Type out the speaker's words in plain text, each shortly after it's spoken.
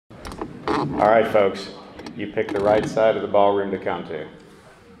All right, folks, you picked the right side of the ballroom to come to.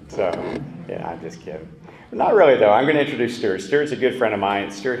 So, yeah, I'm just kidding. Not really, though. I'm going to introduce Stuart. Stuart's a good friend of mine.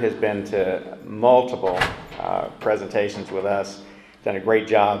 Stuart has been to multiple presentations with us, done a great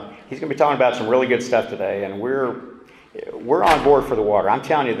job. He's going to be talking about some really good stuff today, and we're on board for the water. I'm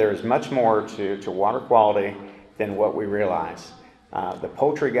telling you, there is much more to water quality than what we realize. The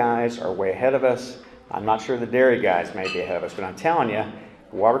poultry guys are way ahead of us. I'm not sure the dairy guys may be ahead of us, but I'm telling you,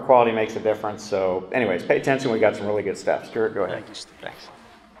 water quality makes a difference. So anyways, pay attention. We got some really good stuff. Stuart, go ahead. Thank you, Steve. Thanks.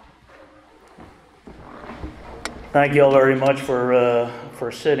 Thank you all very much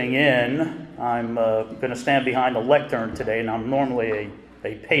for sitting in. I'm going to stand behind the lectern today, and I'm normally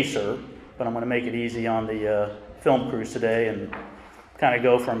a pacer, but I'm going to make it easy on the film crews today and kind of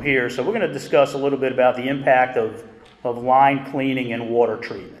go from here. So we're going to discuss a little bit about the impact of line cleaning and water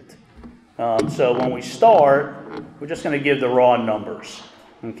treatment. So when we start, we're just going to give the raw numbers.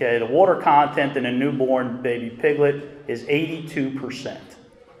 Okay, the water content in a newborn baby piglet is 82%.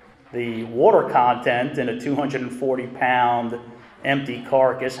 The water content in a 240-pound empty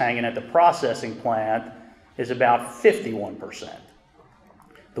carcass hanging at the processing plant is about 51%.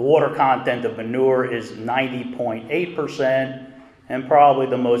 The water content of manure is 90.8%, and probably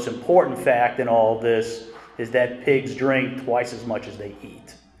the most important fact in all of this is that pigs drink twice as much as they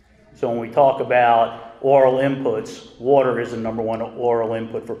eat. So when we talk about oral inputs, water is the number one oral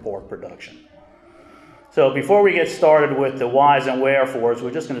input for pork production. So before we get started with the whys and wherefores,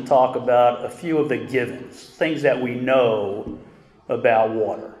 we're just going to talk about a few of the givens, things that we know about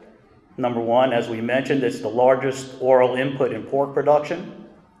water. Number one, as we mentioned, it's the largest oral input in pork production.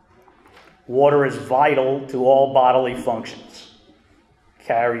 Water is vital to all bodily functions.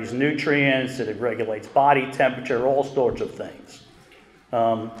 Carries nutrients, it regulates body temperature, all sorts of things.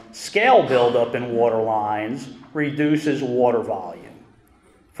 Scale buildup in water lines reduces water volume.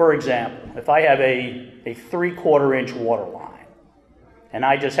 For example, if I have a 3/4 inch water line and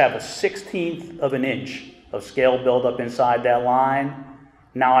I just have a 1/16 of an inch of scale buildup inside that line,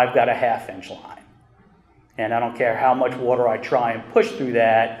 now I've got a 1/2 inch line. And I don't care how much water I try and push through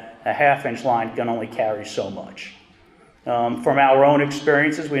that, a 1/2 inch line can only carry so much. From our own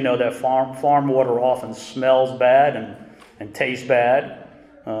experiences, we know that farm water often smells bad and tastes bad.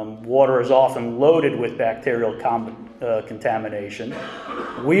 Water is often loaded with bacterial contamination.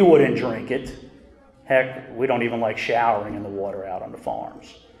 We wouldn't drink it. Heck, we don't even like showering in the water out on the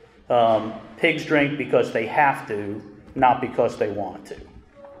farms. Pigs drink because they have to, not because they want to.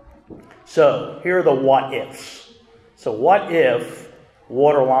 So here are the what ifs. So what if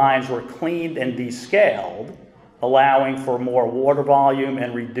water lines were cleaned and descaled, allowing for more water volume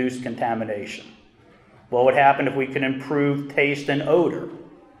and reduced contamination? What would happen if we could improve taste and odor?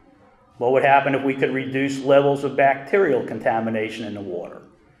 What would happen if we could reduce levels of bacterial contamination in the water?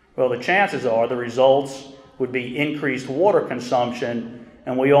 Well, the chances are the results would be increased water consumption,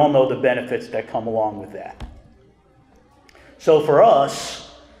 and we all know the benefits that come along with that. So for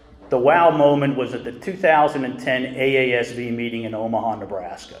us, the wow moment was at the 2010 AASV meeting in Omaha,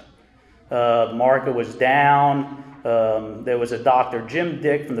 Nebraska. The market was down. There was a Dr. Jim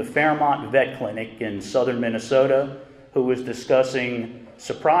Dick from the Fairmont Vet Clinic in southern Minnesota who was discussing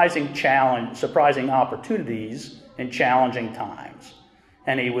surprising opportunities in challenging times.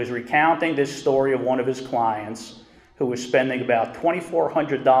 And he was recounting this story of one of his clients who was spending about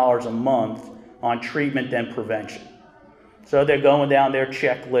 $2,400 a month on treatment and prevention. So they're going down their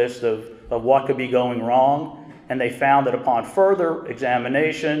checklist of what could be going wrong, and they found that upon further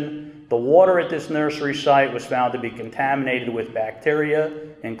examination, the water at this nursery site was found to be contaminated with bacteria,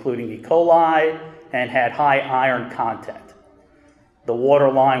 including E. coli, and had high iron content. The water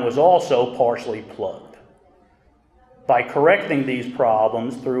line was also partially plugged. By correcting these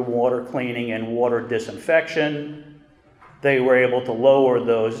problems through water cleaning and water disinfection, they were able to lower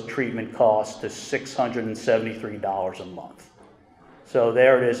those treatment costs to $673 a month. So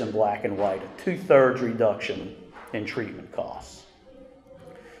there it is in black and white, a 2/3 reduction in treatment costs.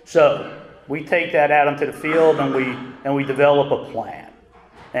 So we take that out into the field and we develop a plan.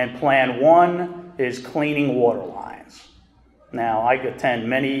 And plan one is cleaning water lines. Now, I attend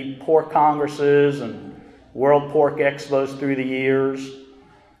many pork congresses and World Pork Expos through the years,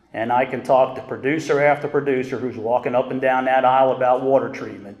 and I can talk to producer after producer who's walking up and down that aisle about water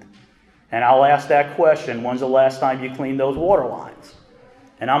treatment. And I'll ask that question, when's the last time you cleaned those water lines?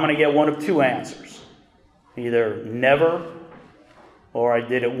 And I'm going to get one of two answers. Either never, or I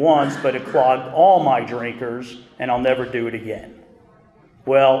did it once, but it clogged all my drinkers, and I'll never do it again.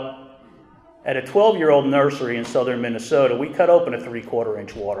 Well, at a 12-year-old nursery in southern Minnesota, we cut open a 3/4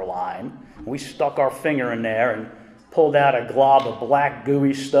 inch water line. We stuck our finger in there and pulled out a glob of black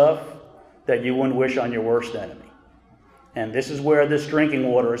gooey stuff. that you wouldn't wish on your worst enemy. And this is where this drinking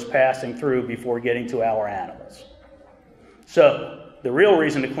water is passing through before getting to our animals. So the real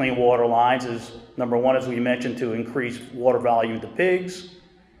reason to clean water lines is, number one, as we mentioned, to increase water volume to pigs.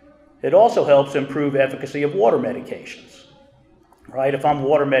 It also helps improve efficacy of water medications, right? If I'm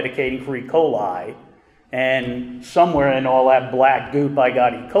water medicating for E. coli, and somewhere in all that black goop I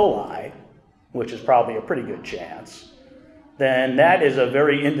got E. coli, which is probably a pretty good chance, then that is a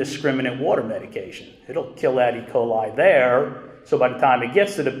very indiscriminate water medication. It'll kill that E. coli there, so by the time it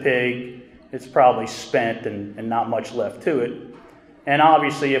gets to the pig, it's probably spent and not much left to it. And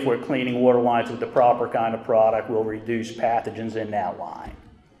obviously, if we're cleaning water lines with the proper kind of product, we'll reduce pathogens in that line.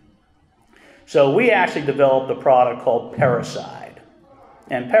 So we actually developed a product called Parasite.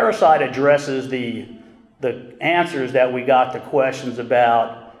 And Parasite addresses the answers that we got to questions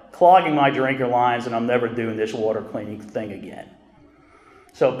about clogging my drinker lines and I'm never doing this water cleaning thing again.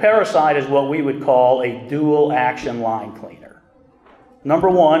 So Parasite is what we would call a dual action line cleaner. Number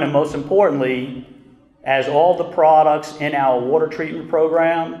one, and most importantly, as all the products in our water treatment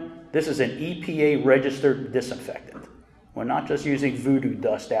program, this is an EPA registered disinfectant. We're not just using voodoo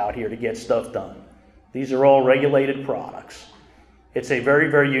dust out here to get stuff done. These are all regulated products. It's a very,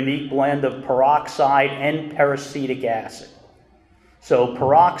 very unique blend of peroxide and peracetic acid. So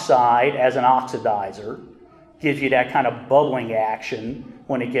peroxide, as an oxidizer, gives you that kind of bubbling action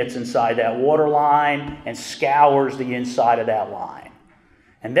when it gets inside that water line and scours the inside of that line.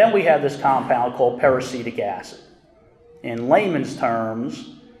 And then we have this compound called peracetic acid. In layman's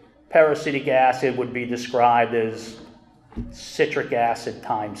terms, peracetic acid would be described as citric acid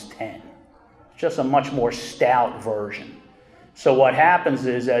times 10. It's just a much more stout version. So what happens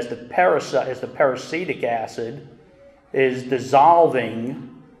is, as the peracetic acid is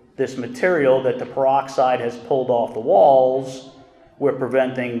dissolving this material that the peroxide has pulled off the walls, we're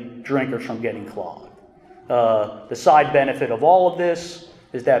preventing drinkers from getting clogged. The side benefit of all of this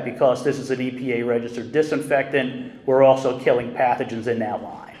is that because this is an EPA registered disinfectant, we're also killing pathogens in that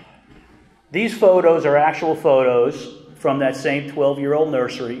line. These photos are actual photos from that same 12-year-old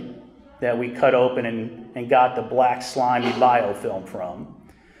nursery that we cut open and got the black slimy biofilm from.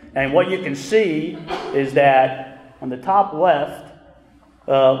 And what you can see is that on the top left,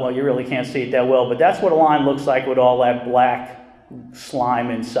 well, you really can't see it that well, but that's what a line looks like with all that black slime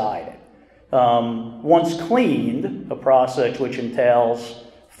inside it. Once cleaned, a process which entails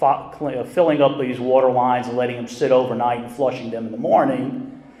filling up these water lines and letting them sit overnight and flushing them in the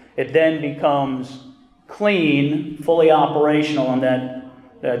morning, it then becomes clean, fully operational, and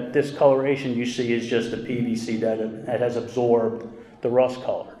that discoloration you see is just the PVC that has absorbed the rust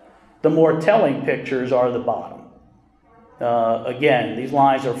color. The more telling pictures are the bottom. Again, these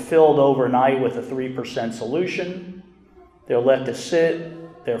lines are filled overnight with a 3% solution. They're let to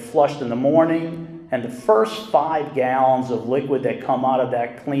sit. They're flushed in the morning. And the first 5 gallons of liquid that come out of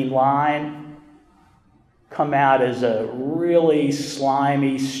that clean line come out as a really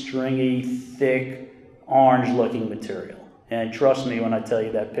slimy, stringy, thick, orange-looking material. And trust me when I tell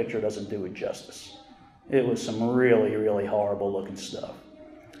you that picture doesn't do it justice. It was some really, really horrible-looking stuff.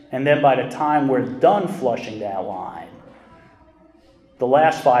 And then by the time we're done flushing that line, the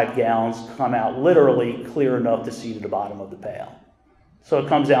last 5 gallons come out literally clear enough to see to the bottom of the pail. So it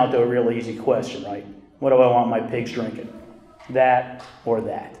comes down to a real easy question, right? What do I want my pigs drinking? That or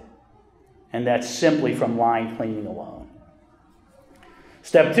that? And that's simply from line cleaning alone.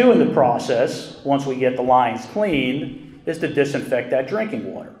 Step 2 in the process, once we get the lines cleaned, is to disinfect that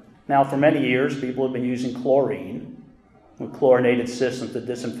drinking water. Now, for many years, people have been using chlorine with chlorinated systems to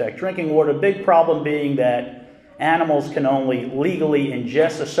disinfect drinking water. The big problem being that animals can only legally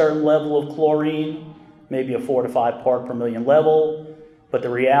ingest a certain level of chlorine, maybe a 4 to 5 part per million level. But the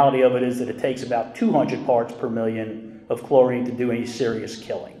reality of it is that it takes about 200 parts per million of chlorine to do any serious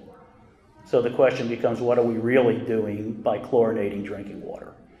killing. So the question becomes, what are we really doing by chlorinating drinking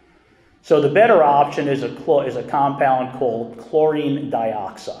water? So the better option is a compound called chlorine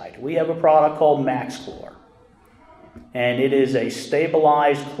dioxide. We have a product called MaxChlor, and it is a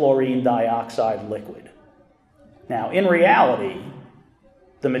stabilized chlorine dioxide liquid. Now, in reality,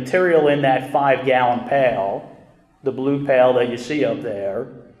 the material in that 5-gallon pail, the blue pail that you see up there,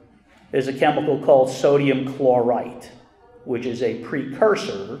 is a chemical called sodium chlorite, which is a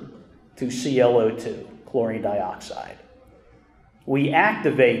precursor to ClO2, chlorine dioxide. We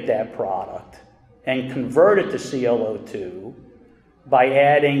activate that product and convert it to ClO2 by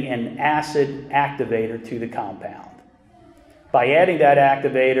adding an acid activator to the compound. By adding that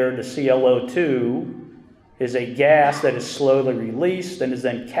activator, the ClO2 is a gas that is slowly released and is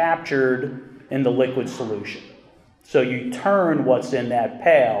then captured in the liquid solution. So you turn what's in that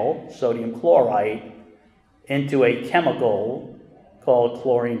pail, sodium chloride, into a chemical called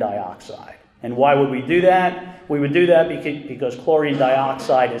chlorine dioxide. And why would we do that? We would do that because chlorine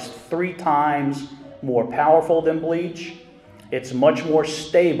dioxide is 3 times more powerful than bleach. It's much more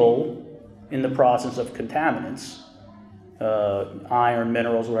stable in the process of contaminants, iron,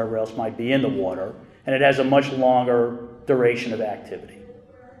 minerals, whatever else might be in the water, and it has a much longer duration of activity.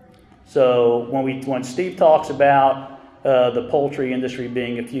 So when Steve talks about the poultry industry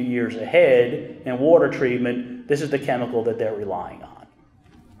being a few years ahead in water treatment, this is the chemical that they're relying on.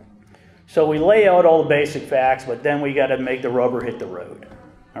 So we lay out all the basic facts, but then we got to make the rubber hit the road.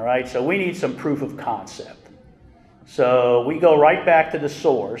 All right, so we need some proof of concept. So we go right back to the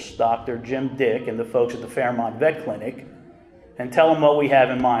source, Dr. Jim Dick and the folks at the Fairmont Vet Clinic, and tell them what we have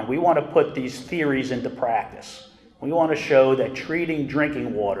in mind. We want to put these theories into practice. We want to show that treating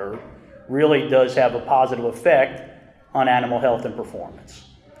drinking water really does have a positive effect on animal health and performance.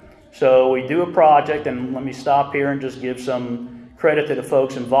 So we do a project, and let me stop here and just give some credit to the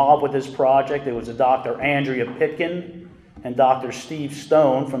folks involved with this project. It was a Dr. Andrea Pitkin and Dr. Steve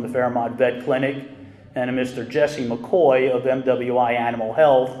Stone from the Fairmont Vet Clinic, and a Mr. Jesse McCoy of MWI Animal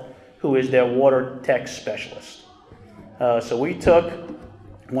Health, who is their water tech specialist. So we took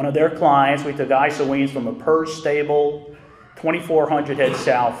one of their clients, we took isoweans from a PERS stable, 2,400 head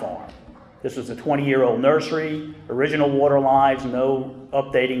sow farm. This was a 20-year-old nursery, original water lines, no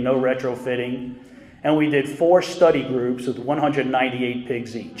updating, no retrofitting. And we did 4 study groups with 198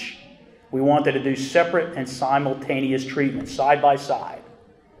 pigs each. We wanted to do separate and simultaneous treatments, side by side,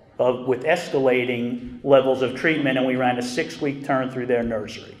 with escalating levels of treatment, and we ran a 6-week turn through their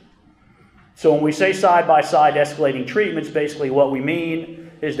nursery. So when we say side by side escalating treatments, basically what we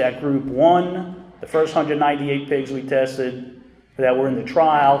mean is that group 1, the first 198 pigs we tested that were in the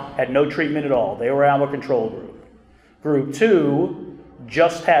trial, had no treatment at all. They were our control group. Group 2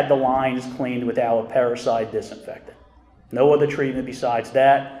 just had the lines cleaned with our parasite disinfectant. No other treatment besides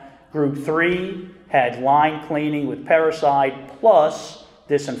that. Group 3 had line cleaning with parasite plus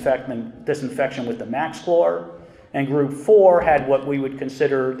disinfection with the MaxChlor. And Group 4 had what we would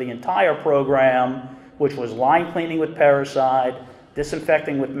consider the entire program, which was line cleaning with parasite,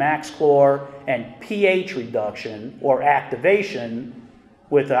 disinfecting with MaxChlor, and pH reduction or activation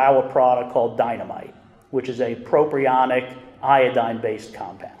with our product called Dynamite, which is a propionic iodine-based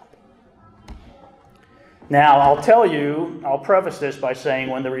compound. Now, I'll preface this by saying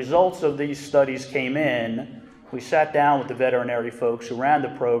when the results of these studies came in, we sat down with the veterinary folks who ran the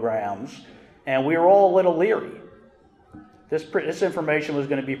programs, and we were all a little leery. This information was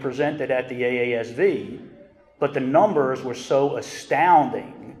going to be presented at the AASV, but the numbers were so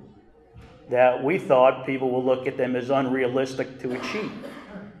astounding that we thought people will look at them as unrealistic to achieve.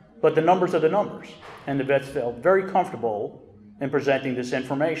 But the numbers are the numbers, and the vets felt very comfortable in presenting this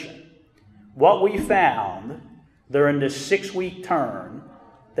information. What we found during this 6-week turn,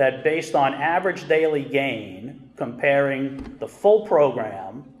 that based on average daily gain, comparing the full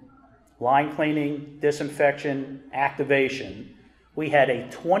program, line cleaning, disinfection, activation, we had a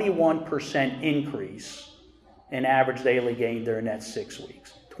 21% increase in average daily gain during that 6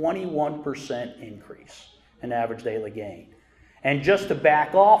 weeks. 21% increase in average daily gain. And just to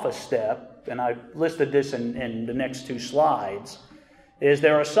back off a step, and I listed this in the next 2 slides, is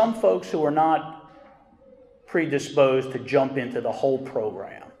there are some folks who are not predisposed to jump into the whole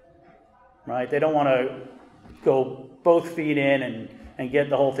program, right? They don't want to go both feet in and get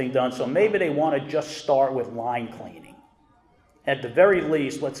the whole thing done, so maybe they want to just start with line cleaning. At the very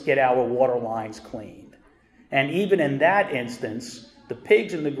least, let's get our water lines cleaned. And even in that instance, the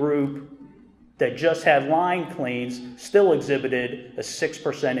pigs in the group that just had line cleans still exhibited a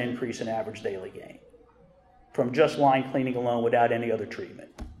 6% increase in average daily gain from just line cleaning alone without any other treatment.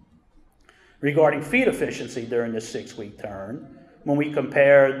 Regarding feed efficiency during this 6-week turn, when we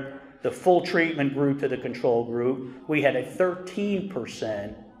compared the full treatment group to the control group, we had a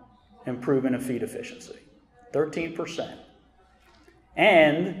 13% improvement in feed efficiency. 13%.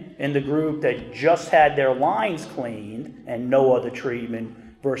 And in the group that just had their lines cleaned and no other treatment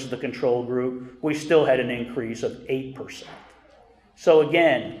versus the control group, we still had an increase of 8%. So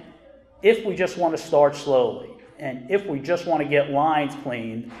again, if we just want to start slowly, and if we just want to get lines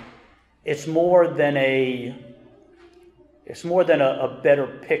cleaned, it's more than a better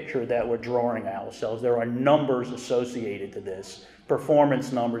picture that we're drawing ourselves. There are numbers associated to this,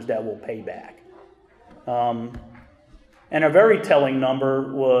 performance numbers that will pay back. And a very telling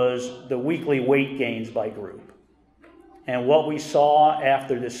number was the weekly weight gains by group. And what we saw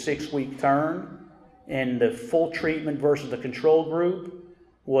after this 6-week turn in the full treatment versus the control group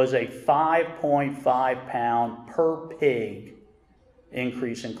was a 5.5 pound per pig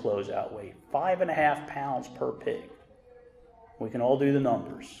increase in closeout weight. 5.5 pounds per pig. We can all do the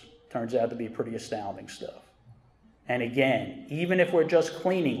numbers. Turns out to be pretty astounding stuff. And again, even if we're just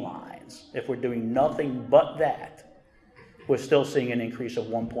cleaning lines, if we're doing nothing but that, we're still seeing an increase of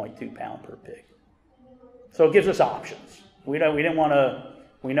 1.2 pound per pig. So it gives us options. We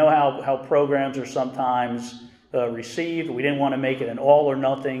know how programs are sometimes received. We didn't want to make it an all or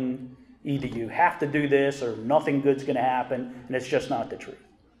nothing. Either you have to do this or nothing good's going to happen, and it's just not the truth.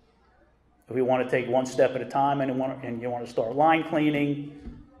 If we want to take one step at a time and you want to start line cleaning,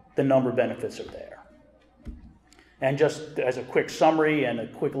 the number benefits are there. And just as a quick summary and a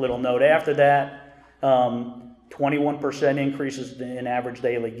quick little note after that, 21% increases in average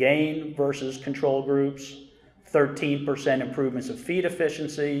daily gain versus control groups, 13% improvements of feed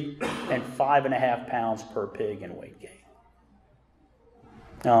efficiency, and 5.5 pounds per pig in weight gain.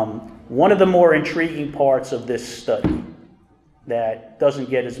 One of the more intriguing parts of this study that doesn't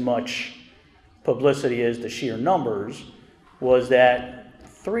get as much publicity as the sheer numbers was that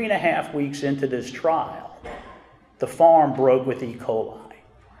 3.5 weeks into this trial, the farm broke with E. coli.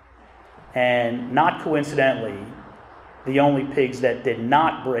 And not coincidentally, the only pigs that did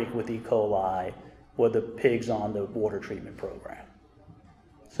not break with E. coli were the pigs on the water treatment program.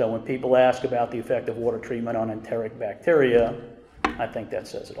 So when people ask about the effect of water treatment on enteric bacteria, I think that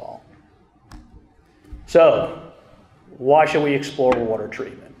says it all. So, why should we explore water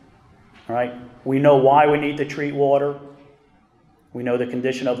treatment? All right? We know why we need to treat water. We know the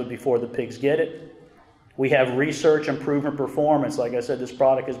condition of it before the pigs get it. We have research and proven performance. Like I said, this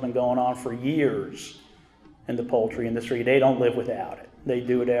product has been going on for years in the poultry industry. They don't live without it. They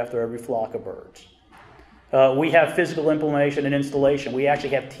do it after every flock of birds. We have physical implementation and installation. We actually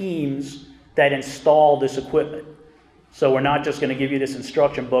have teams that install this equipment. So we're not just going to give you this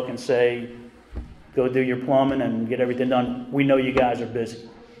instruction book and say, go do your plumbing and get everything done. We know you guys are busy.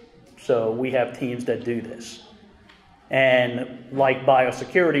 So we have teams that do this. And like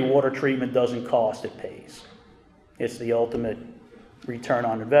biosecurity, water treatment doesn't cost, it pays. It's the ultimate return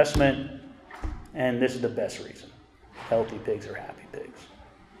on investment, and this is the best reason. Healthy pigs are happy pigs.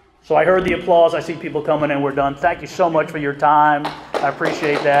 So I heard the applause. I see people coming in. We're done. Thank you so much for your time. I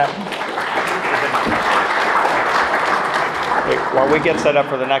appreciate that. While we get set up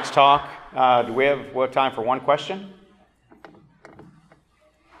for the next talk, do we have time for one question?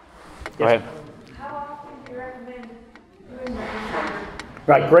 Go ahead. How often do you recommend doing that?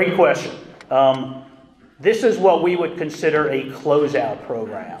 Right, great question. This is what we would consider a closeout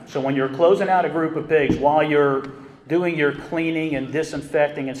program. So when you're closing out a group of pigs, while you're doing your cleaning and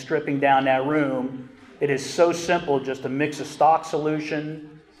disinfecting and stripping down that room, it is so simple just to mix a stock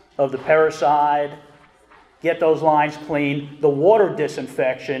solution of the parasite, get those lines clean. The water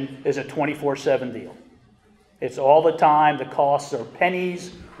disinfection is a 24/7 deal. It's all the time. The costs are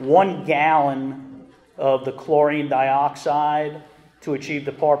pennies. 1 gallon of the chlorine dioxide to achieve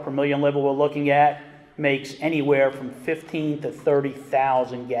the part per million level we're looking at makes anywhere from 15 to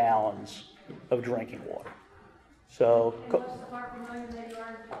 30,000 gallons of drinking water. So,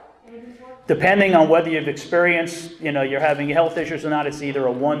 depending on whether you've experienced, you're having health issues or not, it's either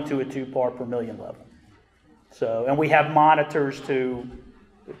a 1 to a 2 part per million level. So, and we have monitors to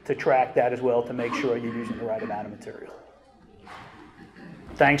track that as well to make sure you're using the right amount of material.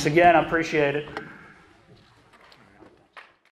 Thanks again. I appreciate it.